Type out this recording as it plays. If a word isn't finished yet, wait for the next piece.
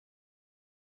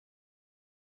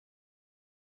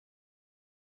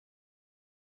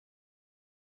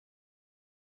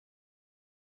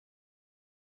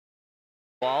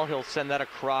Ball, he'll send that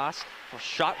across.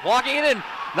 Shot walking in, and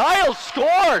Niles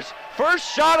scores!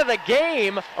 First shot of the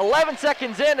game, 11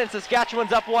 seconds in, and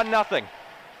Saskatchewan's up 1-0.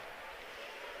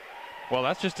 Well,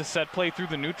 that's just a set play through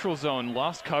the neutral zone.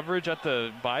 Lost coverage at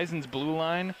the Bisons' blue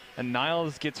line, and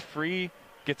Niles gets a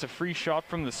free shot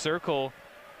from the circle,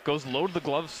 goes low to the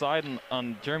glove side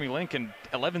on Jeremy Link, and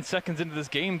 11 seconds into this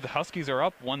game, the Huskies are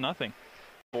up 1-0.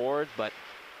 Board, but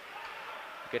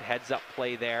good heads-up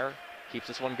play there. Keeps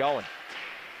this one going.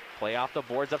 Play off the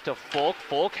boards up to Folk.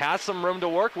 Folk has some room to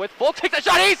work with. Folk takes a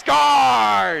shot, he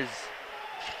scores!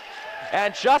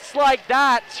 And just like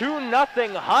that,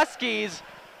 2-0 Huskies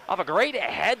off a great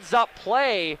heads-up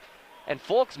play, and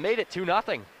Folk's made it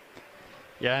 2-0.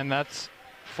 Yeah, and that's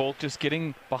Folk just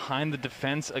getting behind the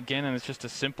defense again, and it's just a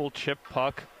simple chip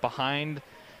puck behind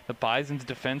the Bison's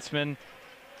defenseman,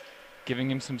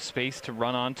 giving him some space to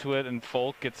run onto it, and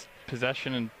Folk gets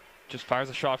possession and just fires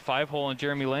a shot 5-hole on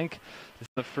Jeremy Link. This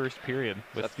is the first period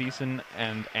with Thiessen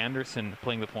and Anderson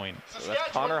playing the point. So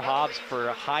that's Connor Hobbs for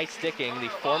high sticking, the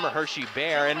former Hershey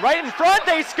Bear, and right in front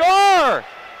they score!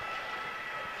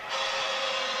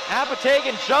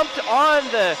 Apatagan jumped on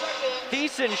the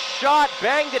Thiessen shot,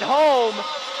 banged it home,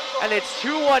 and it's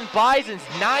 2-1 Bisons,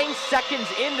 9 seconds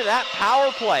into that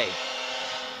power play.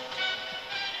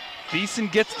 Thiessen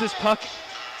gets this puck,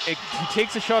 he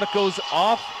takes a shot, it goes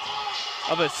off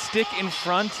of a stick in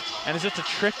front, and it's just a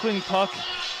trickling puck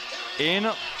in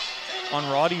on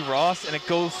Roddy Ross, and it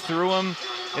goes through him.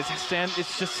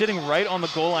 It's just sitting right on the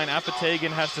goal line. Apatagan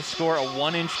has to score a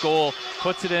 1-inch goal,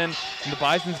 puts it in, and the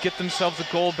Bisons get themselves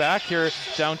a goal back here,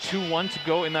 down 2-1 to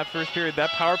go in that first period.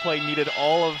 That power play needed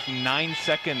all of 9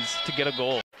 seconds to get a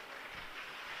goal.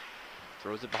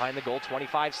 Throws it behind the goal,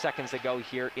 25 seconds to go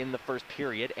here in the first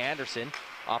period. Anderson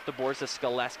off the boards to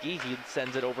Skaleski. He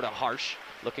sends it over to Harsh.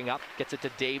 Looking up, gets it to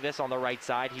Davis on the right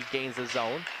side. He gains the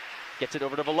zone. Gets it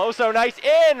over to Veloso. Nice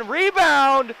in,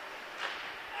 rebound,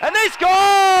 and they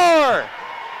score!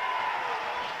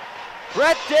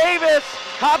 Brett Davis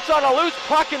hops on a loose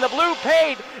puck in the blue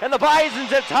paint, and the Bisons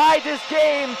have tied this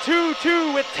game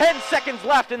 2-2 with 10 seconds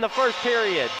left in the first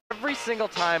period. Every single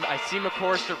time I see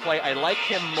McCorster play, I like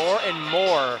him more and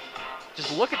more.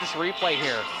 Just look at this replay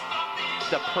here.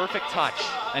 The perfect touch.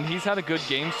 And he's had a good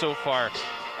game so far.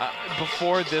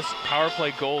 Before this power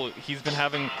play goal, he's been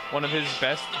having one of his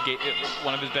best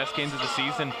games of the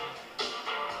season.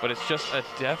 But it's just a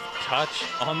deft touch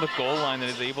on the goal line that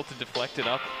is able to deflect it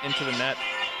up into the net.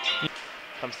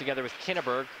 Comes together with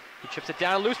Kinneberg, who chips it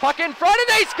down, loose puck in front, and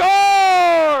they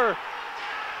score!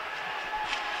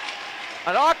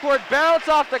 An awkward bounce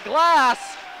off the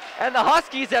glass, and the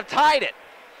Huskies have tied it.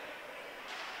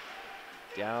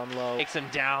 Down low, takes him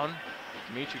down.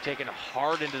 Dimitri taken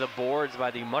hard into the boards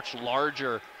by the much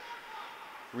larger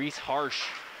Reese Harsh.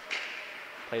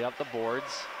 Played up the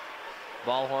boards.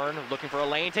 Ballhorn looking for a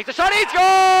lane, takes a shot, he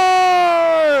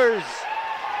scores!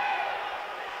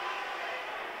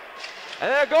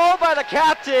 And a goal by the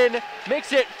captain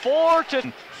makes it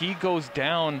 4-2. He goes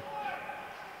down.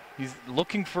 He's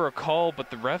looking for a call, but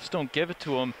the refs don't give it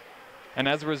to him. And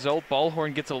as a result,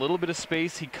 Ballhorn gets a little bit of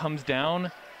space. He comes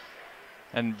down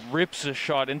and rips a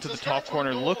shot into the top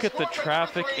corner. Look at the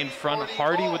traffic in front.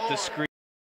 Hardy with the screen.